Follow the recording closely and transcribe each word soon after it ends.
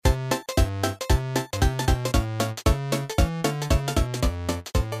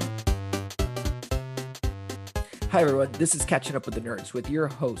Hi, everyone. This is Catching Up with the Nerds with your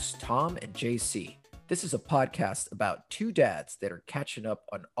hosts, Tom and JC. This is a podcast about two dads that are catching up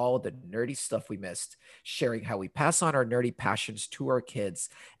on all the nerdy stuff we missed, sharing how we pass on our nerdy passions to our kids,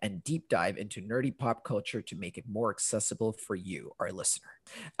 and deep dive into nerdy pop culture to make it more accessible for you, our listener.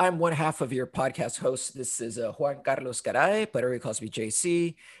 I'm one half of your podcast host. This is Juan Carlos Garay, but everybody calls me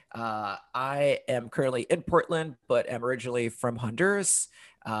JC. I am currently in Portland, but am originally from Honduras.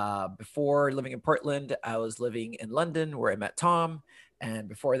 Before living in Portland, I was living in London where I met Tom. And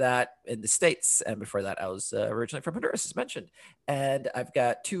before that, in the States. And before that, I was originally from Honduras, as mentioned. And I've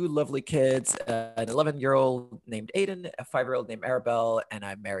got two lovely kids, an 11-year-old named Aiden, a 5-year-old named Arabelle, and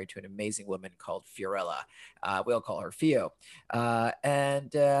I'm married to an amazing woman called Fiorella. We all call her Fio.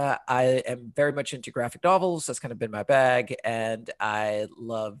 And I am very much into graphic novels. That's kind of been my bag. And I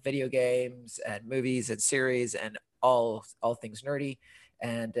love video games and movies and series and all things nerdy.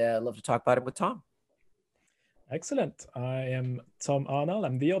 And love to talk about it with Tom. Excellent. I am Tom Arnold.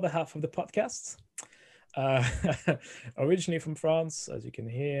 I'm the other half of the podcast. Originally from France, as you can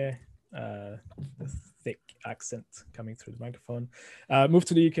hear, the thick accent coming through the microphone. Moved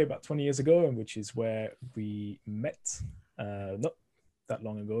to the UK about 20 years ago, which is where we met. Not that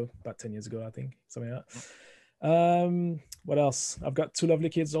long ago, about 10 years ago, I think, something like that. What else? I've got two lovely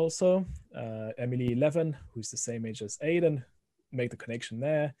kids also. Emily, 11, who's the same age as Aiden. Make the connection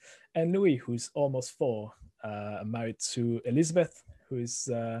there. And Louis, who's almost 4. I'm married to Elizabeth, who is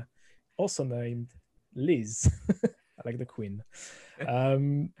also named Liz. I like the Queen.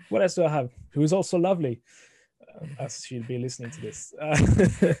 What else do I have? Who is also lovely, as she'll be listening to this.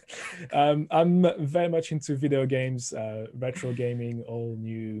 I'm very much into video games, retro gaming, all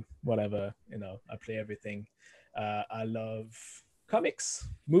new, whatever. I play everything. I love comics,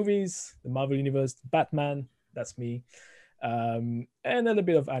 movies, the Marvel Universe, Batman. That's me. And a little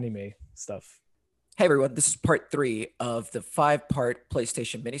bit of anime stuff. Hey everyone, this is part 3 of the 5-part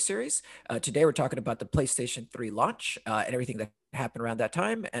PlayStation miniseries. Today we're talking about the PlayStation 3 launch and everything that happened around that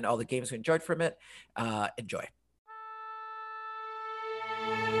time and all the games we enjoyed from it. Enjoy.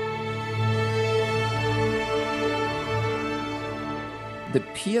 The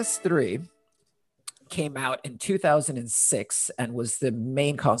PS3 came out in 2006 and was the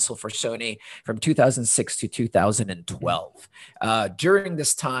main console for Sony from 2006 to 2012. During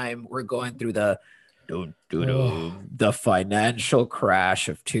this time, we're going through the financial crash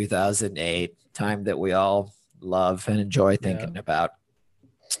of 2008, time that we all love and enjoy thinking about.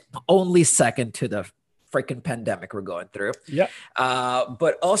 Only second to the freaking pandemic we're going through.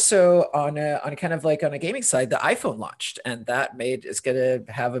 But also on a kind of like on a gaming side, the iPhone launched, and that is going to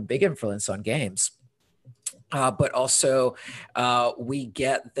have a big influence on games. But also we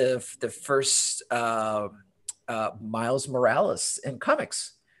get the first Miles Morales in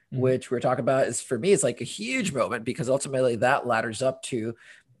comics, which we're talking about is, for me, it's like a huge moment because ultimately that ladders up to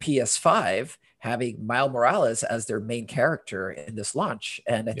PS5 having Miles Morales as their main character in this launch.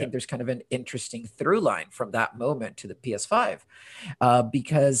 And I think there's kind of an interesting through line from that moment to the PS5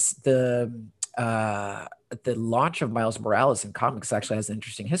 because the launch of Miles Morales in comics actually has an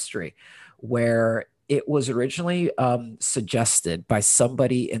interesting history where it was originally suggested by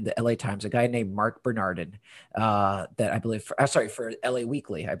somebody in the LA Times, a guy named Mark Bernardin, that I believe, for LA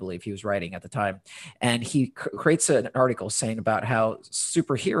Weekly, I believe he was writing at the time. And he creates an article saying about how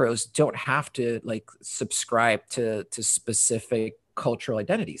superheroes don't have to subscribe to specific cultural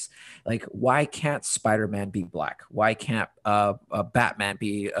identities. Like, why can't Spider-Man be black? Why can't Batman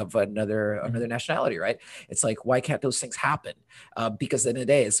be of another nationality, right? It's like, why can't those things happen? Because at the end of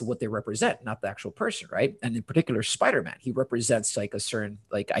the day, it's what they represent, not the actual person, right? And in particular, Spider-Man, he represents like a certain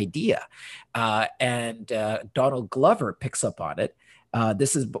idea. And Donald Glover picks up on it.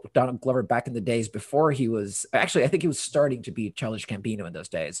 This is Donald Glover back in the days before he was actually, I think he was starting to be Childish Gambino in those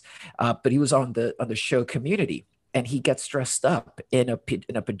days, but he was on the show Community. And he gets dressed up in a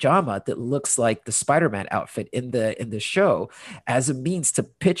pajama that looks like the Spider-Man outfit in the show as a means to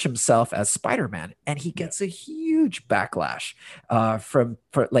pitch himself as Spider-Man. And he gets a huge backlash for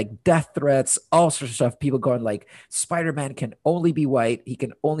death threats, all sorts of stuff. People going like, Spider-Man can only be white. He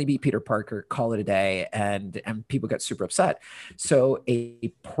can only be Peter Parker, call it a day. And people get super upset. So a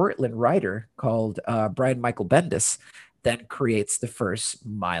Portland writer called Brian Michael Bendis then creates the first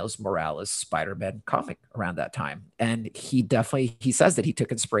Miles Morales Spider-Man comic around that time. And he says that he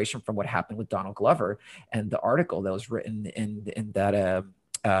took inspiration from what happened with Donald Glover and the article that was written in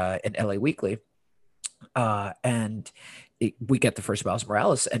LA Weekly. We get the first Miles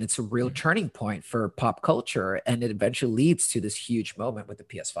Morales, and it's a real turning point for pop culture. And it eventually leads to this huge moment with the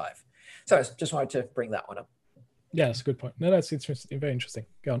PS5. So I just wanted to bring that one up. Yeah, that's a good point. No, that's interesting. Very interesting.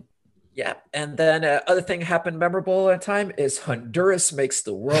 Go on. Yeah, and then other thing happened memorable at time is Honduras makes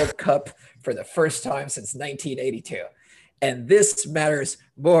the World Cup for the first time since 1982. And this matters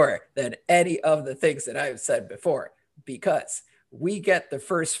more than any of the things that I've said before because we get the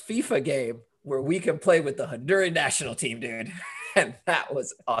first FIFA game where we can play with the Honduran national team, dude. And that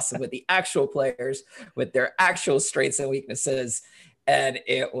was awesome with the actual players, with their actual strengths and weaknesses. And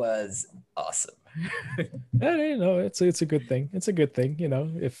it was awesome. It's a good thing. It's a good thing,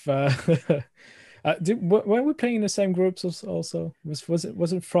 if were we playing in the same groups also?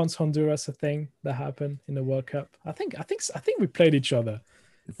 Wasn't France Honduras a thing that happened in the World Cup? I think we played each other.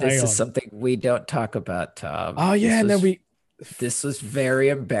 This Hang is on. something we don't talk about, Tom. Oh yeah, no, This was very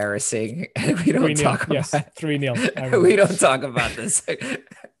embarrassing, and we don't 3-0. talk Yes, about 3-0. we don't talk about this. No,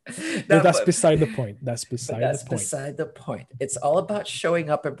 No, that's beside the point. That's but beside that's the point. beside the point. It's all about showing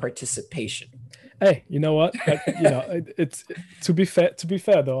up and participation. Hey, you know what? It's to be fair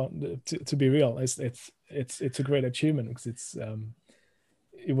though, to be real, it's a great achievement because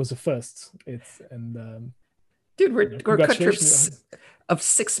it was a first. Dude, we're a country congratulations. of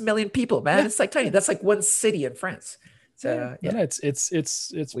 6 million people, man. Yeah, It's like tiny. That's like one city in France. So yeah. yeah, No, it's we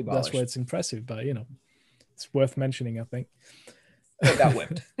that's why abolished. it's impressive, but it's worth mentioning, I think. Still got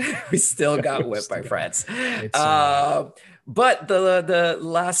whipped. We still got whipped by Still got- France. It's all right. But the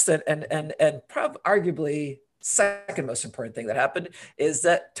last and arguably second most important thing that happened is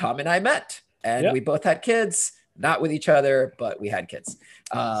that Tom and I met, and Yeah. we both had kids, not with each other, but we had kids.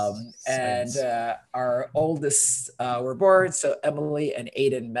 And our oldest were born, so Emily and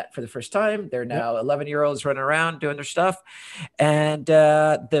Aiden met for the first time. They're now 11-year-olds running around doing their stuff, and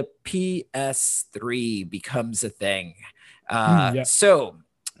the PS3 becomes a thing. Yeah. So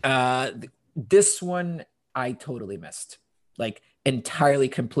this one I totally missed, like entirely,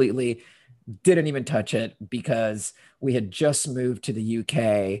 completely. Didn't even touch it because we had just moved to the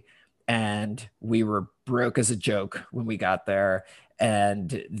UK and we were broke as a joke when we got there.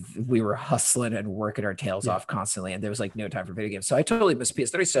 And we were hustling and working our tails off constantly, and there was like no time for video games. So I totally missed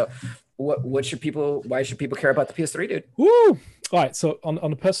PS3. So, what should people? Why should people care about the PS3, dude? Woo! All right. So on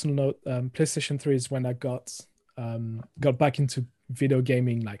a personal note, PlayStation 3 is when I got back into video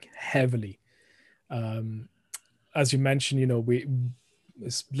gaming like heavily. As you mentioned, we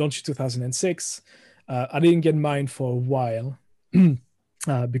launched in 2006. I didn't get mine for a while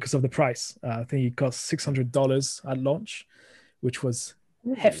because of the price. I think it cost $600 at launch, which was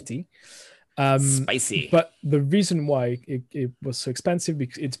hefty. Spicy. But the reason why it was so expensive,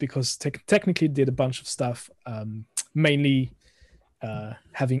 it's because technically it did a bunch of stuff, mainly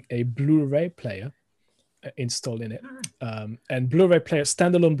having a Blu-ray player installed in it. And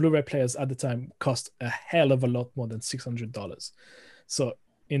standalone Blu-ray players at the time cost a hell of a lot more than $600. So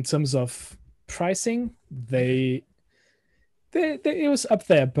in terms of pricing, it was up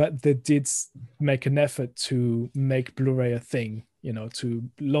there, but they did make an effort to make Blu-ray a thing, to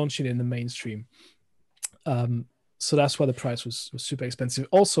launch it in the mainstream. So that's why the price was super expensive.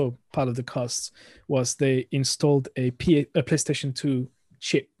 Also, part of the cost was they installed a PlayStation 2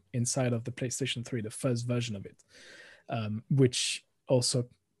 chip inside of the PlayStation 3, the first version of it, which also,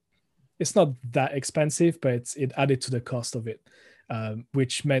 it's not that expensive, but it added to the cost of it,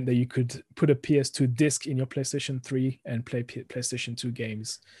 which meant that you could put a PS2 disc in your PlayStation 3 and play PlayStation 2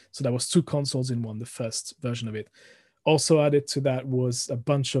 games. So that was two consoles in one, the first version of it. Also added to that was a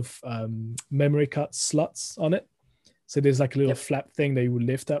bunch of memory card slots on it. So there's like a little flap thing that you would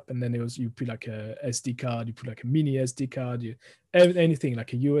lift up, and then you put like a SD card, you put like a mini SD card, anything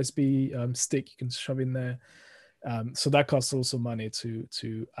like a USB stick you can shove in there. So that costs also money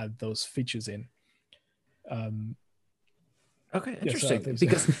to add those features in. Okay, interesting.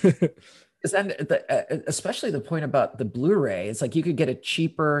 Because then, especially the point about the Blu-ray, it's like you could get a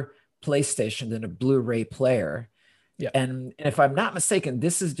cheaper PlayStation than a Blu-ray player. Yeah. And if I'm not mistaken,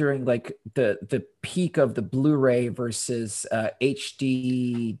 this is during like the peak of the Blu-ray versus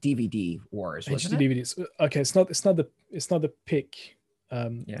HD DVD wars. HD DVDs. Okay, it's not the pick.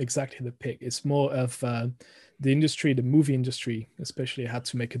 Exactly the pick. It's more of the industry, the movie industry, especially had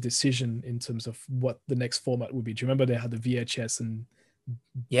to make a decision in terms of what the next format would be. Do you remember they had the VHS and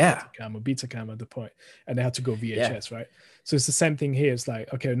Betacam at the point, and they had to go VHS, right? So it's the same thing here. It's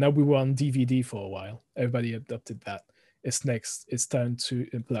like, okay, now we were on DVD for a while. Everybody adopted that. It's time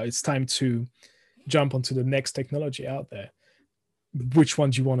to jump onto the next technology out there. Which one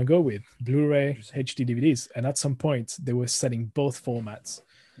do you want to go with? Blu-ray, HD DVDs? And at some point, they were selling both formats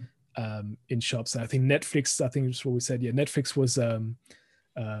in shops. And I think Netflix, I think it's what we said. Yeah, Netflix was a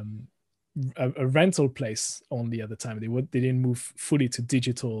rental place only at the time. They didn't move fully to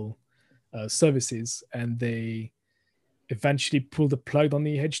digital services, and they eventually pulled the plug on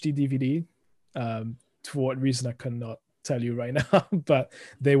the HD DVD. For what reason I cannot tell you right now, but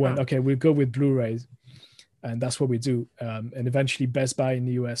they went, okay, we'll go with Blu-rays, and that's what we do. And eventually Best Buy in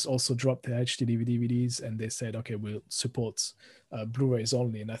the US also dropped their HD DVDs, and they said, okay, we'll support Blu-rays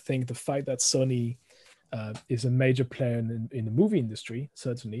only. And I think the fact that Sony is a major player in the movie industry,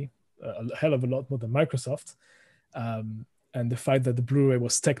 certainly a hell of a lot more than Microsoft, and the fact that the Blu-ray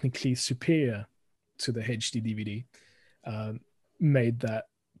was technically superior to the HD DVD made that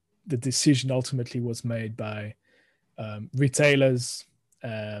the decision ultimately was made by retailers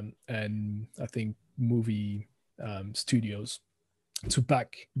and I think movie studios to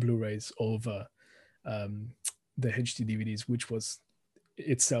back Blu-rays over the HD DVDs, which was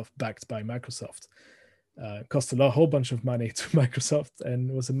itself backed by Microsoft. Cost a whole bunch of money to Microsoft,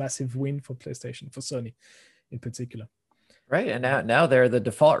 and was a massive win for PlayStation, for Sony in particular. Right, and now they're the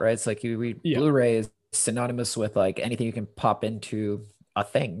default, right? It's like Blu-ray is synonymous with like anything you can pop into a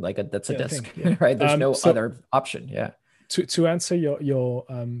thing, like that's a disc, right? There's no other option. Yeah. To answer your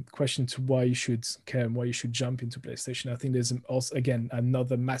question to why you should care and why you should jump into PlayStation, I think there's also again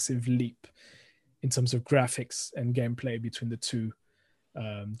another massive leap in terms of graphics and gameplay between the two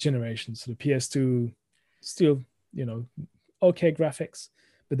generations. So the PS2 still, okay graphics,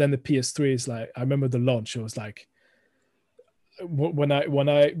 but then the PS3 is like, I remember the launch, it was like when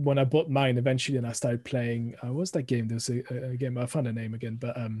I bought mine eventually, and I started playing, what's that game? There's a game, I found a name again,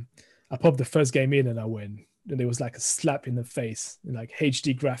 but I popped the first game in and I went, and it was like a slap in the face, like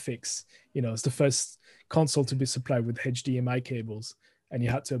HD graphics. It's the first console to be supplied with HDMI cables, and you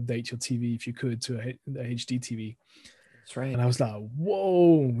had to update your TV if you could to the HD TV. That's right. And I was like,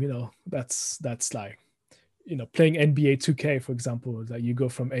 whoa, that's like, playing NBA 2K, for example, like you go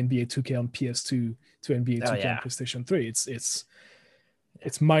from NBA 2K on PS2 to NBA 2K on PlayStation 3.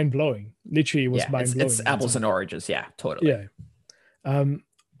 It's mind blowing. Literally, it was mind blowing. It's apples and oranges. Yeah, totally. Yeah.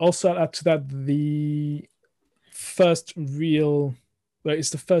 Also, add to that, the first it's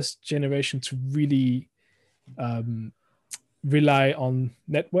the first generation to really rely on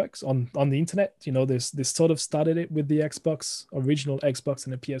networks on the internet. This sort of started it with the original Xbox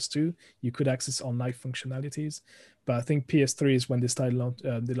and the PS2. You could access online functionalities, but I think PS3 is when they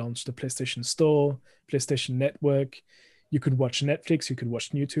they launched the PlayStation Store, PlayStation Network. You could watch Netflix, you could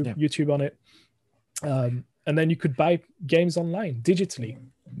watch YouTube on it, and then you could buy games online digitally.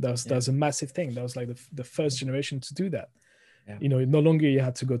 That was a massive thing. That was like the first generation to do that. Yeah. No longer you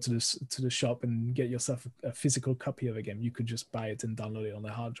had to go to the shop and get yourself a physical copy of a game. You could just buy it and download it on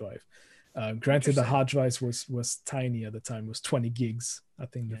a hard drive. Granted, the hard drive was tiny at the time. It was 20 gigs, I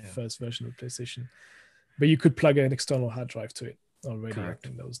think, the first version of PlayStation. But you could plug an external hard drive to it already. Correct. I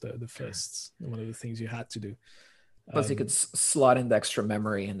think that was the first, one of the things you had to do. Plus, you could slot in the extra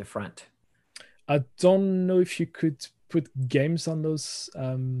memory in the front. I don't know if you could put games on those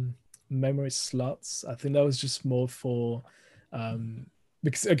memory slots. I think that was just more for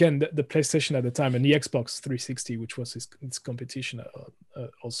because again the PlayStation at the time and the Xbox 360, which was its competition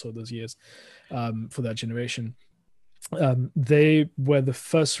also those years for that generation, they were the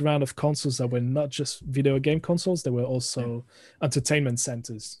first round of consoles that were not just video game consoles. They were also entertainment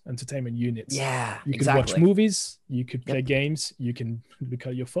centers, entertainment units. You could watch movies, you could play games, you can look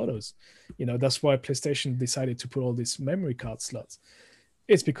at your photos. That's why PlayStation decided to put all these memory card slots.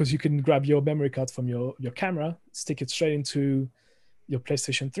 It's because you can grab your memory card from your camera, stick it straight into your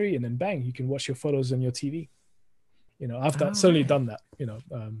PlayStation 3, and then bang, you can watch your photos on your TV. I've certainly done that.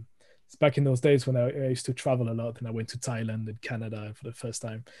 It's back in those days when I used to travel a lot, and I went to Thailand and Canada for the first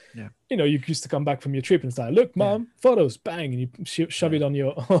time. You used to come back from your trip and start, look, mom, photos, bang, and you shove it on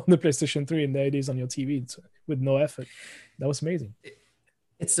the PlayStation 3, and there it is on your TV with no effort. That was amazing.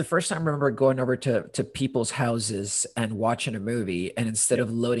 It's the first time I remember going over to people's houses and watching a movie, and instead of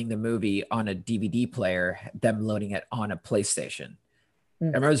loading the movie on a DVD player, them loading it on a PlayStation. I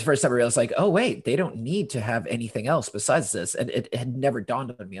remember it was the first time I realized, like, oh, wait, they don't need to have anything else besides this. And it had never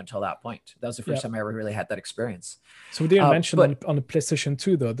dawned on me until that point. That was the first time I ever really had that experience. So we didn't mention on the PlayStation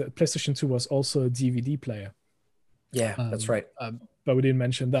 2, though, the PlayStation 2 was also a DVD player. Yeah, that's right. But we didn't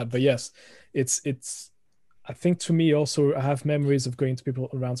mention that. But yes, it's I think to me also, I have memories of going to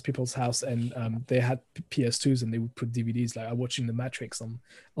around people's house, and they had PS2s and they would put DVDs. Like watching The Matrix on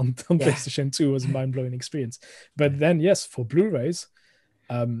PlayStation 2 was a mind-blowing experience. But then, yes, for Blu-rays,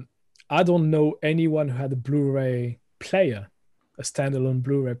 I don't know anyone who had a Blu-ray player, a standalone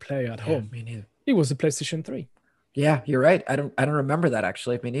Blu-ray player at home. Me neither. It was a PlayStation 3. Yeah, you're right. I don't remember that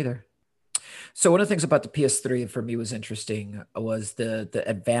actually. Me neither. So one of the things about the PS3 for me was interesting was the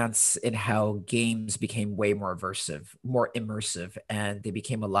advance in how games became way more immersive, and they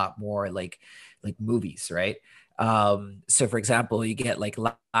became a lot more like movies, right? So for example, you get like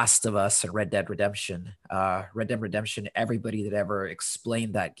Last of Us and Red Dead Redemption. Red Dead Redemption, everybody that ever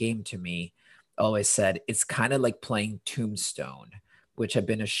explained that game to me always said it's kind of like playing Tombstone, which had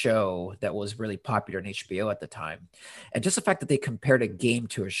been a show that was really popular in HBO at the time. And just the fact that they compared a game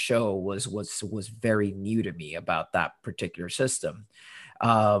to a show was very new to me about that particular system.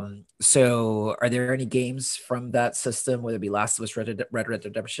 So are there any games from that system, whether it be Last of Us, Red Red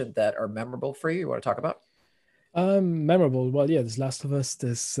Redemption, that are memorable for you want to talk about? Memorable. Well, yeah, there's Last of Us.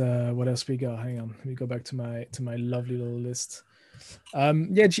 There's what else we got? Hang on, let me go back to my lovely little list.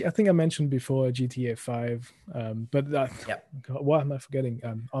 Yeah, I think I mentioned before GTA 5. But Yep. God, what am I forgetting?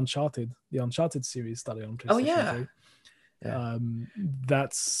 Uncharted. The Uncharted series started on Oh PlayStation yeah. 3. Yeah.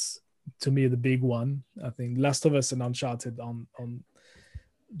 That's to me the big one. I think Last of Us and Uncharted on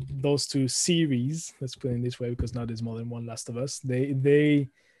those two series, let's put it in this way, because now there's more than one Last of Us. They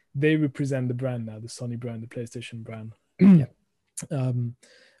represent the brand now, the Sony brand, the PlayStation brand. Yeah.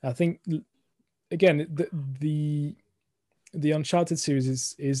 I think again the Uncharted series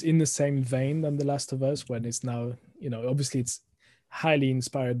is in the same vein than the Last of Us, when it's now, obviously it's highly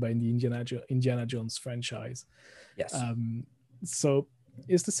inspired by the Indiana Jones franchise. Yes. So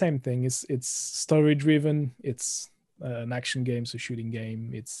it's the same thing. It's story driven. It's an action game, so shooting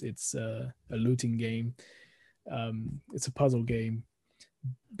game. It's a looting game. It's a puzzle game,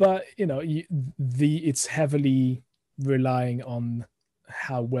 but it's heavily relying on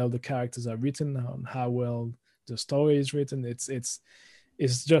how well the characters are written, on how well the story is written. It's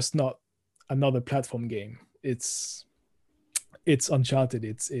just not another platform game. It's Uncharted.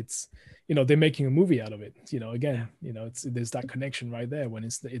 It's they're making a movie out of it. Again, there's that connection right there when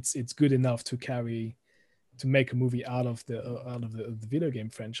it's good enough to make a movie out of the video game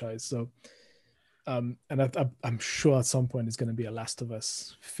franchise. So and I'm sure at some point there's going to be a Last of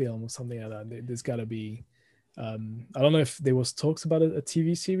Us film or something like that. There's got to be. I don't know if there was talks about a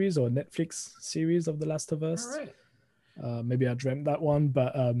TV series or a Netflix series of The Last of Us. All right. Maybe I dreamt that one,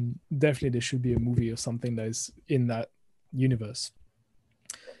 but definitely there should be a movie or something that is in that universe.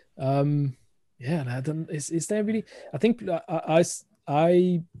 Yeah, I don't. Is there really? I think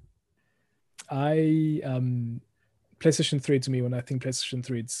PlayStation 3 to me, when I think PlayStation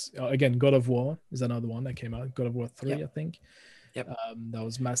 3, it's again God of War is another one that came out. God of War 3, yep. I think. Yep. That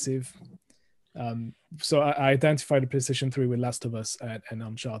was massive. So I identified the PlayStation 3 with Last of Us and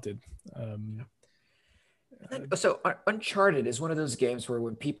Uncharted. So Uncharted is one of those games where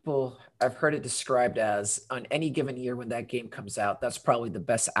I've heard it described as, on any given year when that game comes out, that's probably the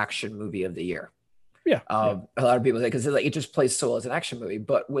best action movie of the year. Yeah. A lot of people say, because it just plays so well as an action movie.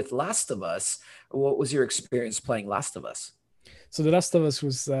 But with Last of Us, what was your experience playing Last of Us? So The Last of Us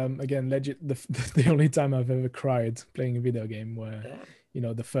was again legit the only time I've ever cried playing a video game, where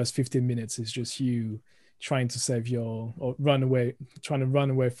the first 15 minutes is just you trying to trying to run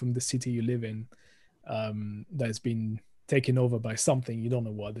away from the city you live in, that's been taken over by something, you don't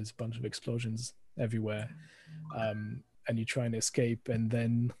know what. There's a bunch of explosions everywhere, and you try and escape, and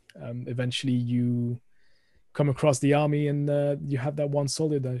then eventually you come across the army, and you have that one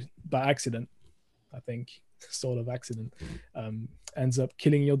soldier that, by accident, I think, sort of accident, ends up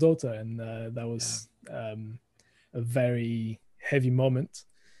killing your daughter, and that was a very heavy moment,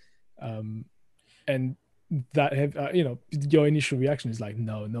 and that your initial reaction is like,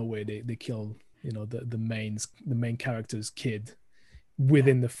 no way they kill the main character's kid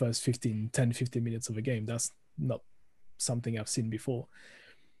within the first 15 minutes of a game. That's not something I've seen before.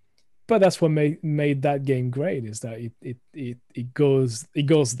 But that's what made that game great, is that it goes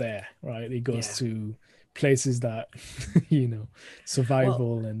there, right? It goes to places that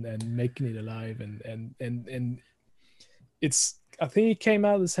survival and making it alive, and it's, I think it came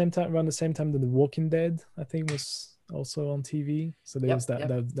out around the same time that The Walking Dead, I think, was also on TV. So there was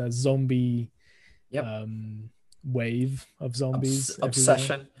that zombie wave of zombies.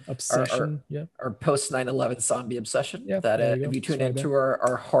 Obsession. Or post 9/11 zombie obsession. Yeah, that if you tune into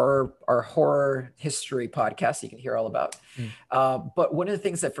our horror history podcast, you can hear all about. But one of the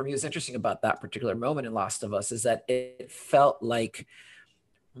things that for me was interesting about that particular moment in Last of Us is that it felt like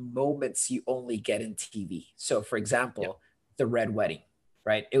moments you only get in TV. So for example, the Red Wedding,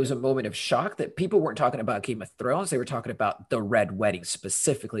 right? It was a moment of shock that people weren't talking about Game of Thrones. They were talking about the Red Wedding,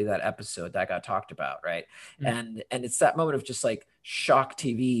 specifically that episode that got talked about, right? And it's that moment of just like shock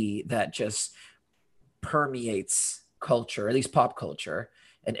TV that just permeates culture, at least pop culture.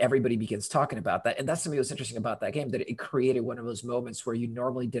 and everybody begins talking about that. And that's something that was interesting about that game, that it created one of those moments where you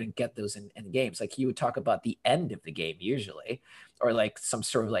normally didn't get those in games. Like you would talk about the end of the game usually, or like some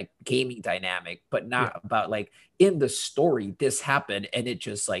sort of like gaming dynamic, but not about like in the story, this happened and it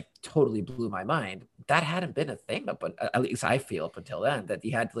just like totally blew my mind. That hadn't been a thing up, at least I feel up until then, that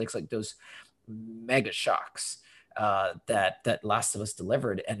you had like those mega shocks that Last of Us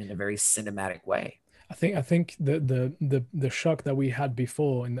delivered, and in a very cinematic way. I think the shock that we had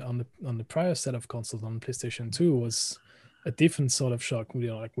before on the prior set of consoles on PlayStation 2 was a different sort of shock. You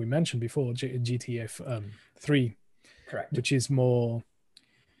know, like we mentioned before, GTA 3, Correct. which is more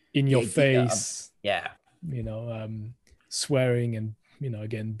in your face. Yeah. You know, swearing and, you know,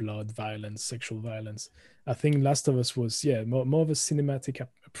 again, blood, violence, sexual violence. I think Last of Us was more of a cinematic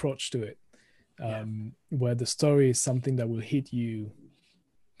approach to it, where the story is something that will hit you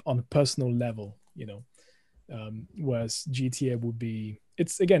on a personal level, you know. Whereas GTA would be,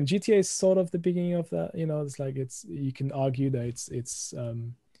 it's again, GTA is sort of the beginning of that, you know. It's like, it's, you can argue that it's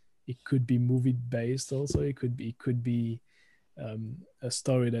it could be movie based also. It could be a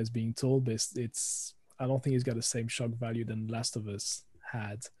story that's being told, but it's I don't think it's got the same shock value than Last of Us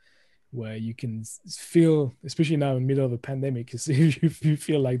had, where you can feel, especially now in the middle of a pandemic, if you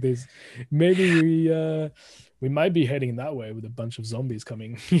feel like this, maybe we might be heading that way with a bunch of zombies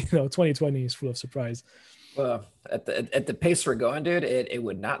coming. You know, 2020 is full of surprise. Well, at the pace we're going, dude, it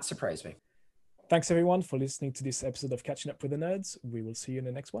would not surprise me. Thanks everyone for listening to this episode of Catching Up with the Nerds. We will see you in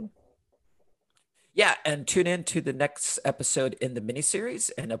the next one. Yeah, and tune in to the next episode in the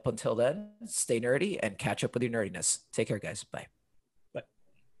miniseries. And up until then, stay nerdy and catch up with your nerdiness. Take care, guys. Bye.